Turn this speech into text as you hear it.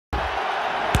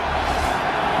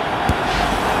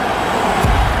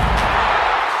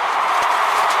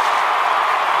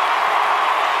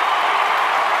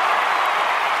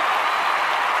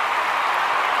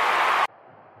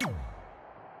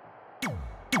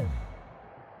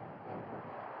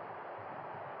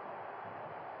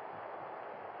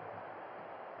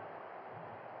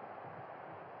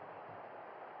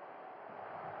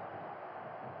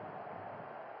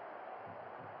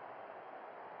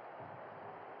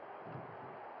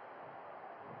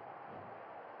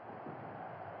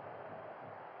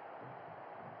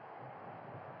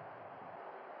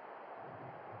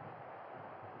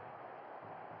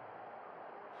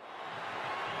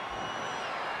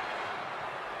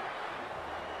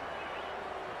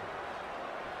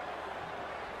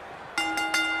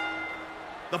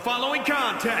The following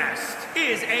contest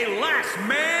is a last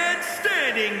man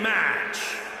standing match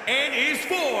and is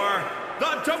for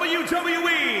the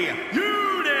WWE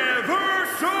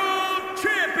Universal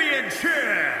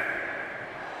Championship.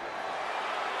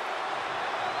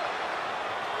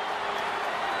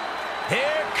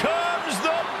 Here comes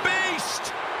the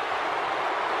Beast!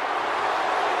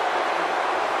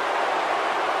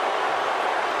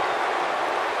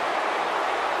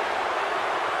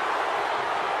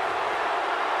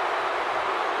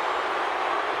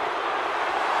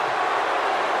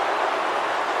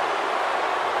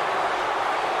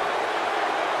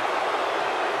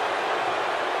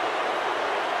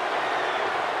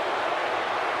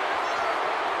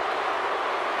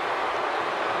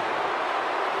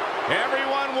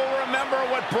 Everyone will remember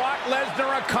what Brock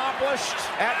Lesnar accomplished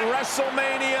at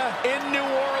WrestleMania in New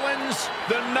Orleans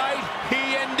the night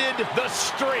he ended the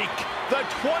streak, the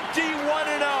 21-0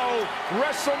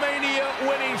 WrestleMania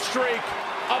winning streak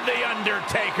of The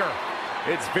Undertaker.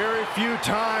 It's very few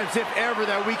times, if ever,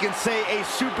 that we can say a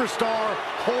superstar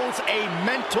holds a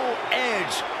mental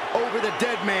edge over the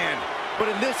dead man. But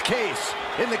in this case,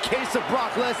 in the case of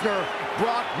Brock Lesnar,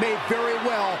 Brock may very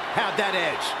well have that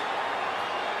edge.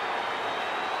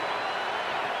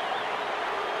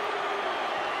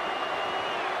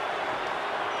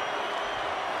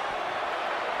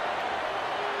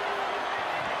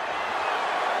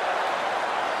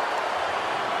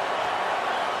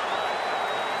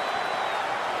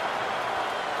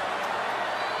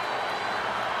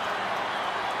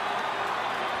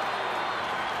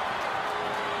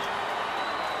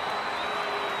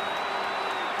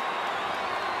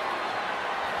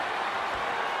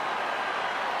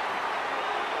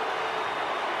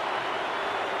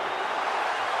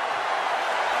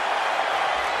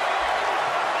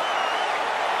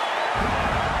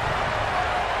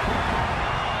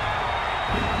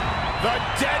 The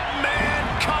dead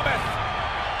man cometh!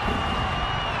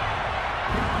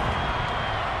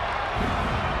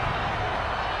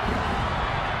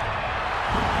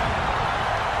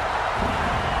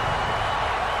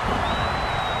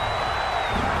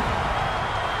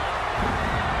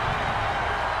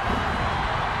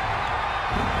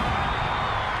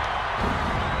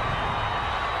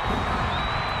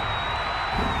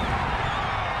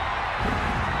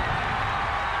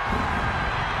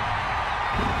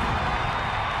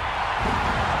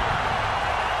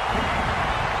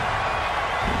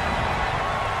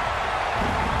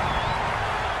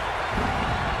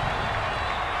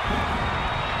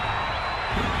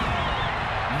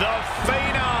 The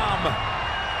Phenom,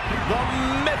 the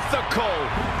mythical,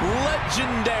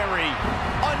 legendary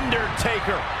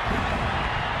Undertaker.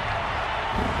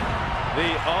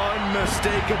 The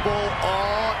unmistakable,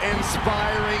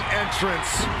 awe-inspiring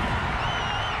entrance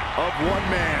of one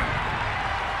man.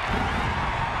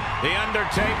 The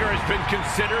Undertaker has been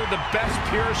considered the best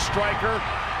pure striker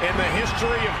in the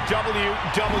history of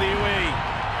WWE.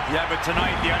 Yeah, but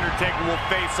tonight the Undertaker will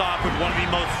face off with one of the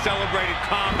most celebrated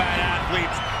combat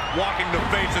athletes walking the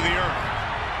face of the earth.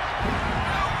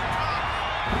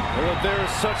 Well, if there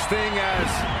is such thing as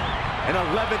an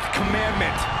 11th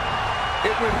commandment,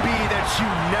 it would be that you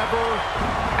never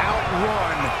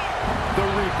outrun the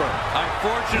Reaper.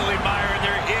 Unfortunately, Byron,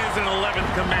 there is an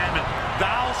 11th commandment.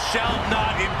 Thou shalt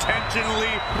not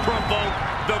intentionally provoke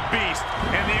the beast.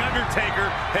 And the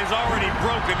Undertaker has already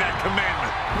broken that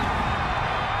commandment.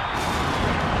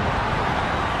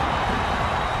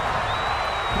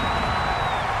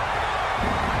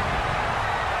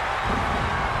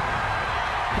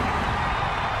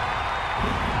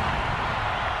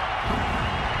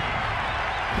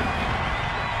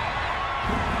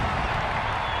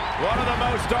 One of the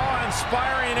most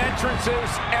awe-inspiring entrances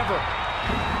ever.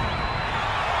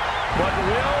 But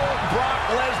will Brock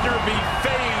Lesnar be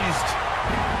fazed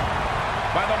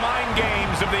by the mind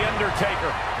games of The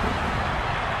Undertaker?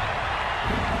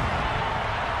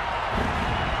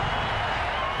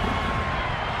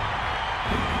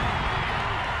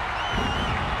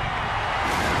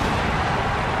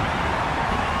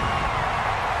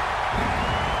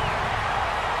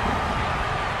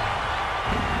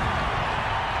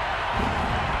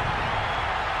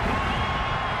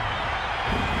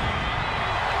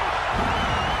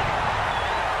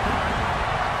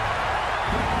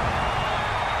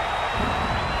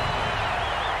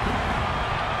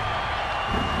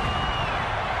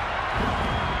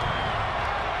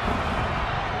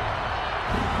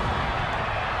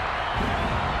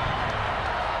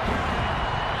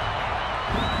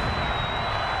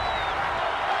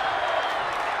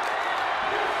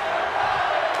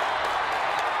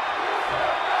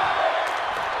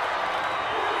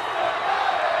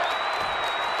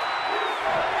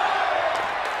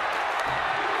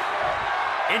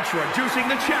 Introducing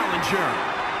the challenger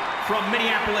from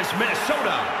Minneapolis,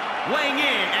 Minnesota, weighing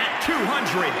in at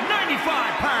 295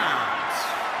 pounds,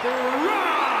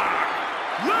 Brock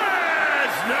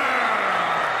Lesnar.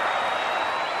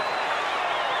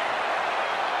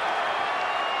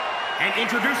 And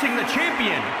introducing the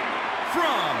champion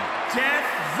from Death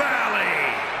Valley,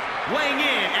 weighing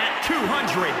in at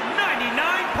 299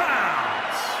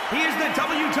 pounds, he is the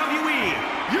WWE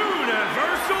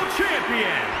Universal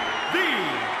Champion, the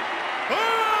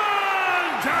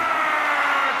UNDERTAKER!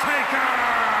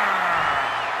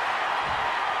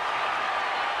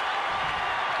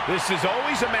 This is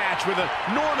always a match with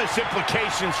enormous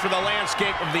implications for the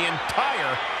landscape of the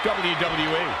entire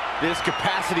WWE. This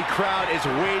capacity crowd is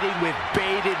waiting with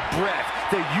bated breath.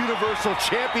 The Universal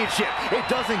Championship, it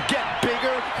doesn't get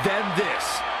bigger than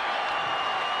this.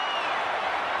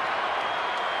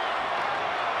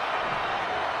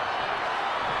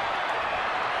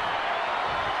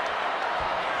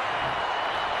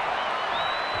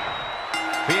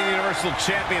 Being the Universal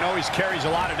Champion always carries a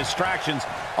lot of distractions,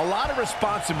 a lot of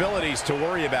responsibilities to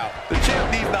worry about. The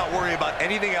champ needs not worry about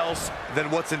anything else than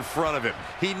what's in front of him.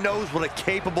 He knows what a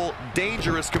capable,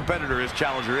 dangerous competitor his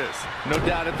challenger is. No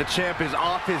doubt if the champ is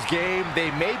off his game,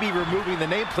 they may be removing the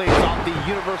nameplates off the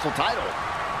Universal title.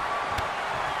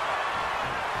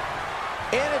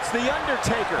 And it's the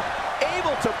Undertaker,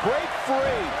 able to break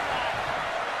free.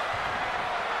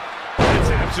 That's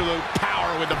absolute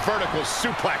power with the vertical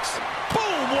suplex.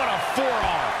 Boom, what a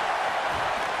forearm.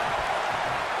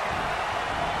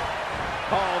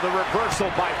 Oh, the reversal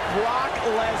by Brock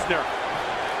Lesnar.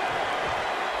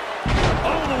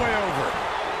 All the way over.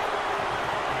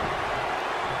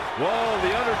 Whoa,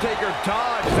 the Undertaker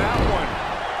dodged that one.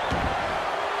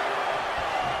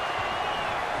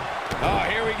 Oh,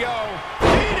 here we go.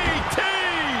 DDT!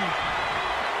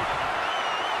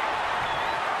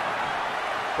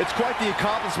 It's quite the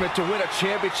accomplishment to win a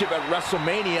championship at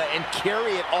WrestleMania and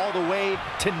carry it all the way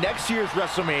to next year's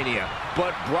WrestleMania.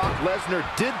 But Brock Lesnar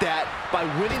did that by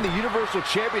winning the Universal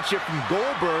Championship from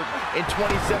Goldberg in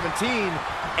 2017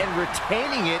 and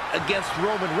retaining it against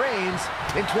Roman Reigns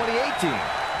in 2018.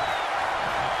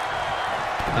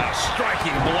 A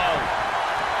striking blow.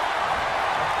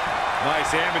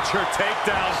 Nice amateur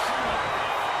takedown.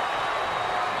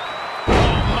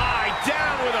 Oh my,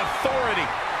 down with authority.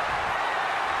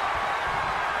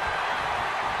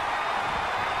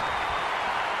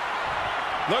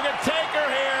 Look at Taker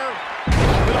here.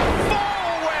 The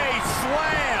fall-away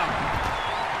slam.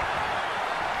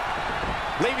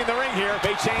 Leaving the ring here,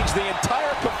 they change the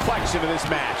entire complexion of this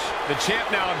match. The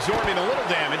champ now absorbing a little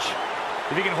damage.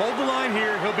 If he can hold the line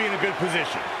here, he'll be in a good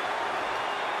position.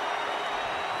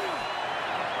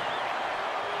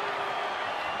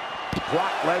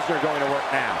 Brock Lesnar going to work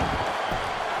now.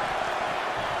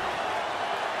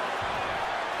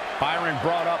 Byron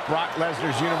brought up Brock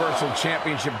Lesnar's Universal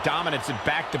Championship dominance at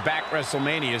back-to-back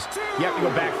WrestleManias. You have to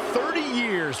go back 30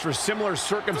 years for similar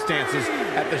circumstances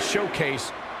at the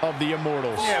showcase of the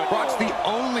Immortals. Yeah, Brock's the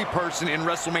only person in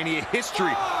WrestleMania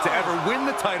history to ever win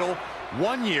the title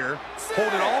 1 year,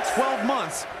 hold it all 12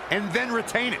 months, and then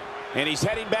retain it. And he's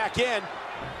heading back in.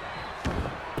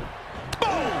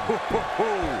 Boom!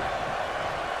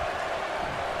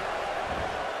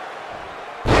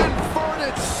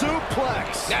 Inverted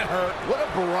suplex. That hurt. What a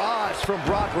barrage from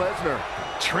Brock Lesnar.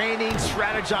 Training,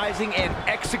 strategizing, and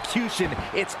execution.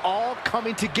 It's all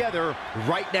coming together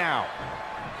right now.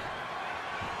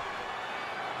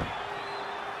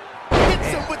 Hits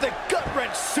him with a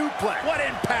gut-wrench suplex. What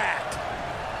impact!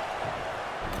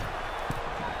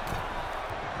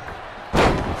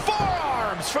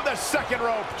 Forearms from the second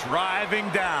rope. Driving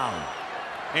down.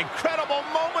 Incredible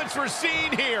moments we're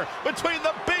seeing here between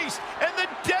the Beast and the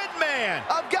Dead Man.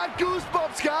 I've got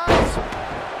goosebumps, guys.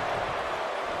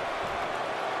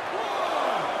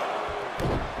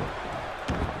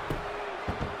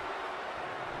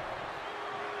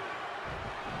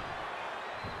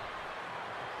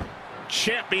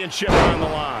 Championship on the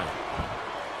line.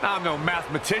 I'm no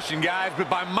mathematician, guys, but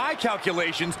by my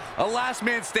calculations, a last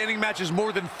man standing match is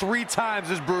more than 3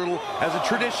 times as brutal as a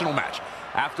traditional match.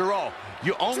 After all,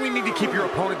 you only need to keep your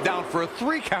opponent down for a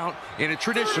 3 count in a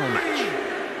traditional match.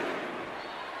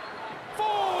 4.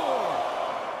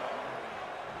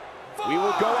 We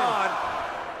will go on.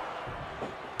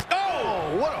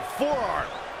 Oh, what a forearm.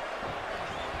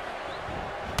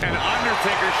 And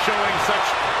Undertaker showing such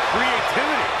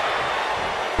creativity.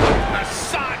 A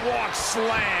sidewalk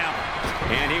slam.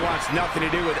 And he wants nothing to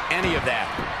do with any of that.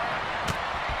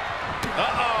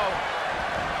 Uh-oh.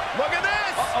 Look at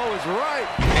this. Uh-oh is right.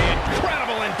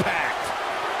 Incredible impact.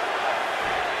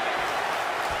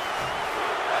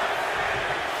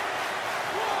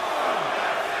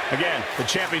 Again, the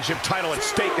championship title at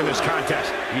stake in this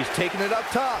contest. He's taking it up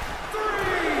top. 3.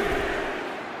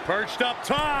 Perched up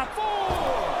top. 4.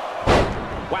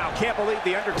 Wow, can't believe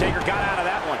the Undertaker got out of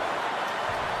that one.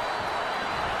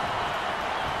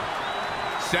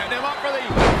 Setting him up for the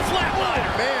flatliner.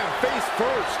 Oh, man, face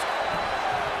first.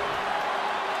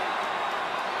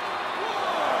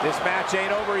 This match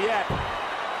ain't over yet.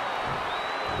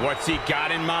 What's he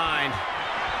got in mind?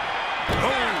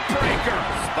 Boom, breaker.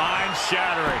 Spine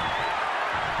shattering.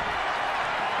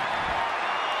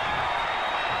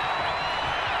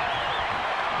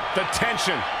 The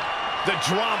tension, the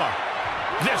drama.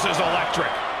 This is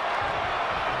electric.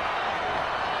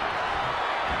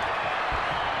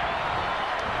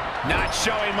 Not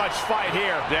showing much fight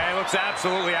here. Yeah, he looks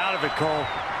absolutely out of it, Cole.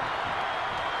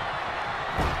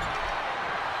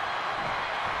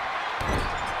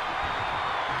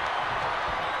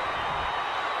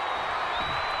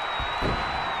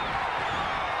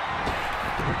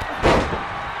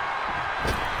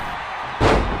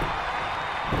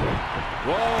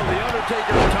 Whoa, the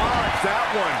Undertaker dodged that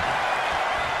one.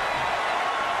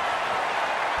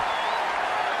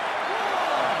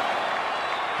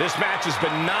 This match has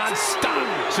been non-stop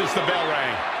since the bell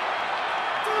rang.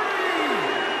 3.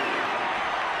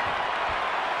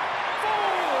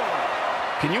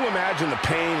 4. Can you imagine the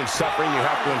pain and suffering you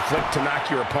have to inflict to knock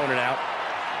your opponent out?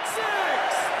 6.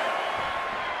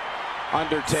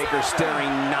 Undertaker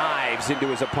staring knives into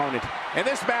his opponent. And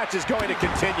this match is going to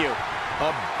continue.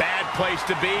 A bad place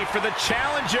to be for the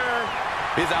challenger.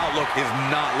 His outlook is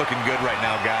not looking good right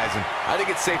now, guys, and I think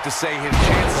it's safe to say his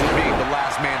chances of being the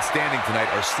last man standing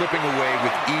tonight are slipping away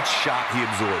with each shot he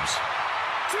absorbs.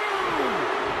 2.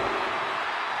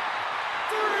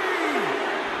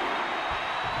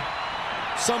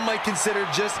 3. Some might consider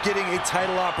just getting a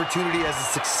title opportunity as a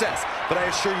success, but I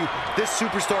assure you, this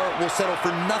superstar will settle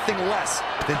for nothing less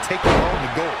than taking home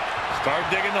the gold. Start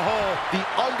digging the hole. The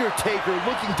Undertaker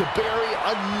looking to bury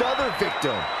another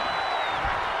victim.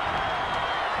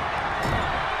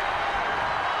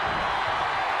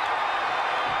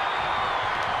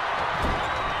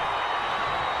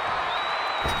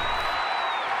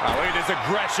 Oh, look at this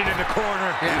aggression in the corner.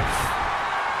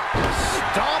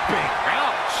 Stomping.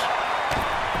 Ouch.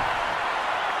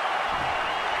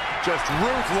 Just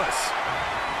ruthless.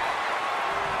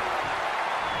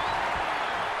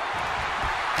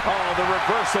 Oh, the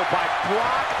reversal by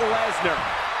Brock Lesnar.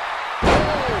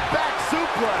 Oh, back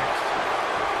suplex.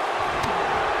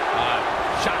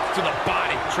 Shots to the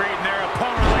body. Treating their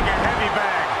opponent like a heavy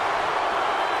bag.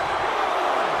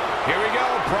 Here we go.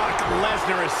 Brock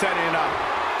Lesnar is setting it up.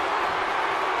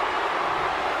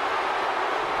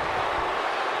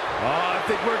 Oh, I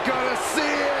think we're gonna see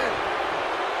it.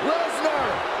 Lesnar.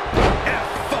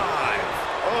 F5.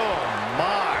 Oh,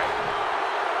 my.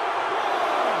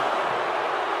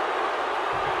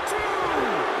 2.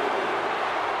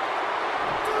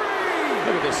 3.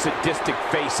 Look at this sadistic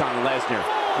face on Lesnar.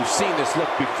 We've seen this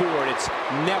look before, and it's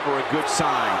never a good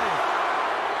sign.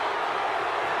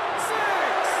 6.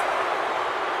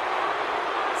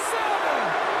 7.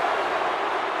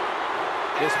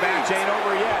 This match ain't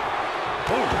over yet.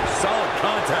 Oh, solid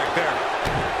contact there.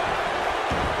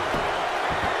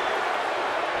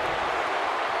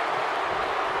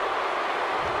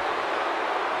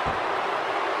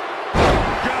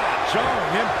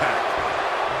 Jarring impact.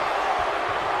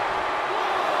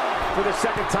 For the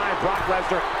second time, Brock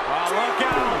Lesnar. Oh, look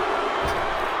out.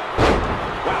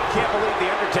 Wow, can't believe the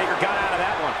Undertaker got out of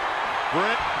that one.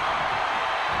 Brent,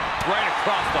 right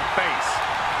across the face.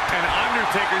 And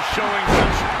Undertaker showing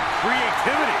such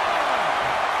creativity.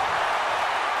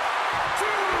 2.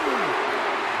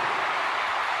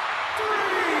 3.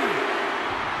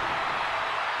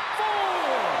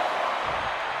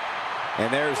 4.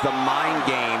 And there's the mind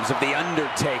games of the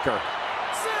Undertaker. 6.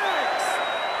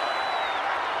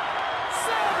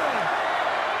 7.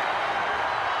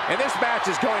 And this match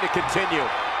is going to continue.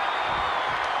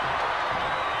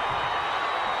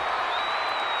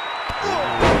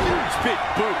 Huge big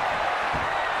boot.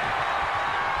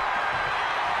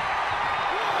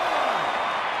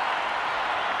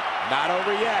 Not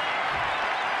over yet.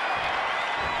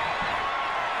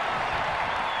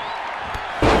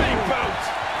 Big boot.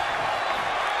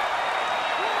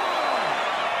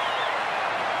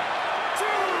 2.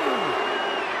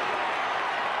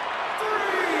 3.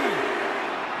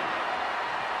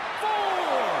 4.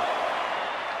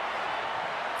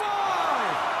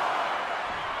 5.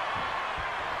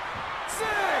 6.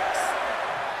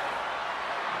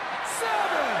 7.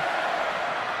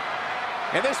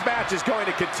 And this match is going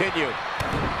to continue.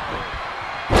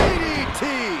 DDT.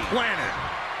 Planet.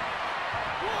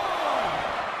 1.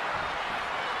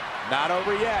 Not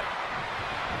over yet.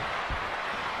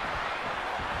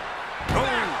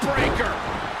 Backbreaker.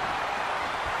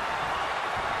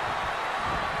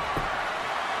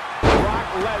 Brock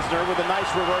Lesnar with a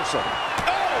nice reversal.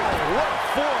 Oh, what a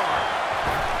forearm.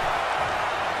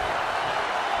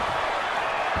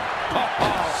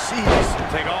 Oh, jeez.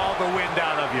 Take all the wind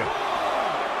out of you. 1,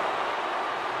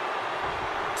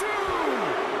 2,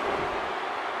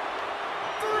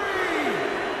 3.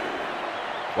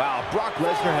 Wow, Brock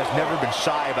Lesnar has never been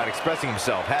shy about expressing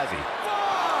himself, has he? 5,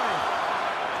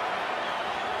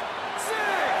 6,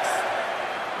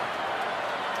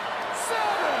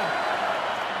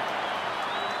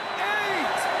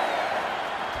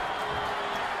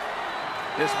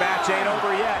 7, 8. This match ain't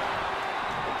over yet.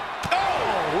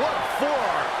 Oh, what a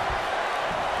forearm.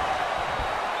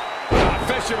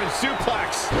 Fisherman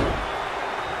suplex. 1,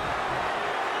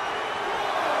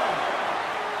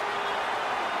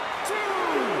 2,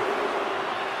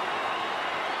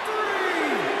 3,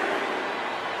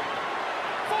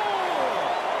 4,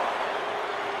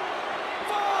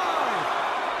 5,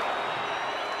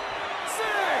 6,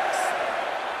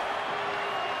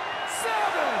 7.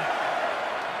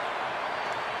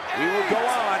 We will go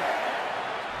on.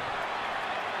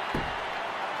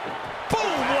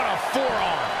 Boom, what a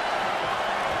forearm.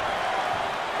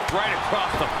 Right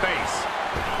across the face.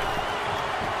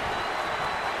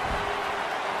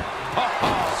 Oh,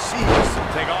 jeez.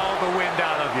 Take all the wind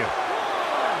out of you.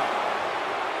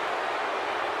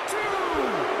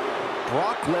 1, 2,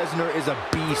 Brock Lesnar is a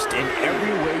beast in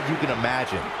every way you can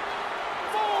imagine.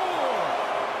 4,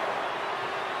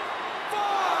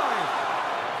 5,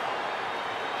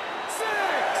 6,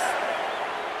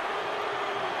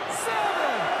 7.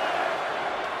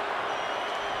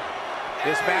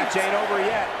 This match ain't over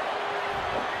yet.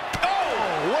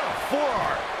 Oh, what a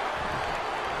forearm.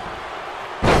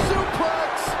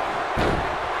 Suplex!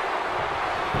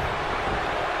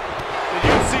 Did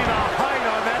you see the height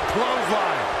on that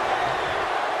clothesline?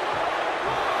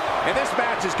 And this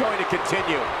match is going to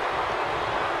continue.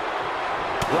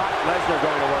 Brock Lesnar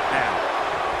going to work now.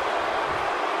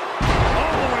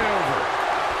 All the way over.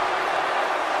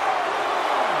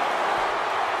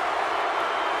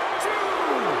 2,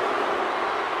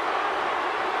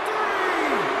 3,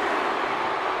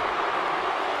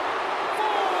 4,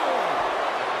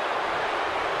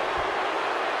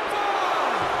 5,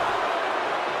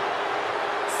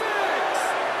 6,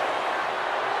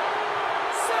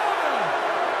 7,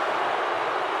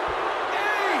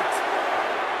 8.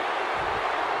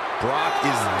 Brock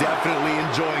is definitely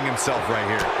enjoying himself right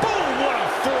here. Boom, what a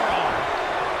forearm.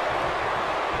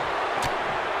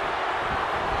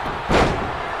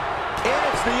 And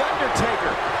it's the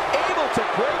Undertaker, able to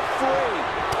break free.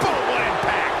 Boom, what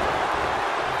impact.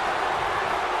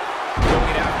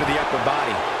 Going after the upper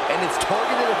body. And it's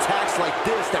targeted attacks like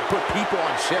this that put people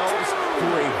on shelves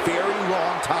for a very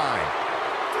long time.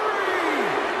 3,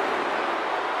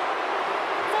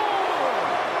 4,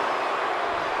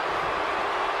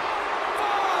 5,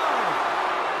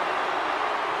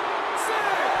 6.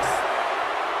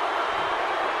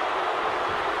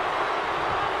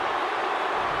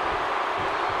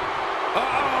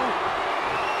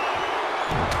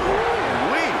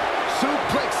 Ooh-wee.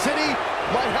 Suplex City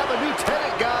might have a new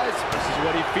tenant, guys. This is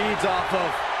what he feeds off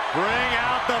of. Bring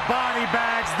out the body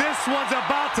bags. This one's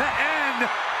about to end.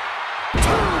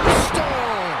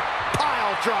 Tombstone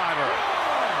pile driver.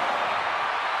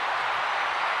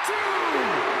 2,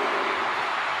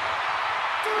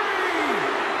 3,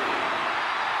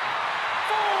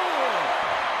 4,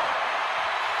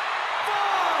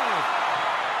 5,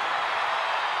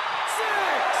 6,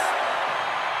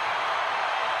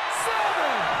 7,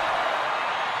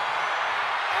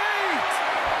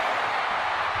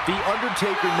 8. The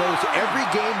Undertaker knows every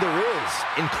game there is,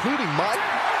 including mine.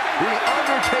 The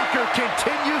Undertaker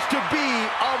continues to be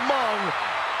among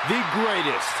the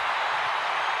greatest.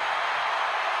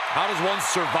 How does one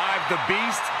survive the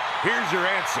beast? Here's your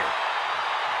answer.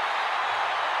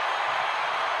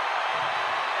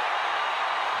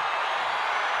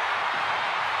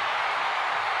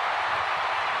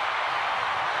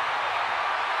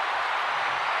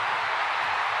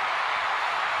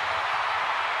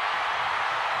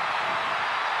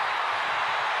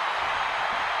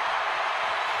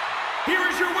 Here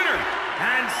is your winner,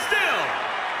 and still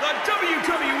the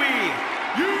WWE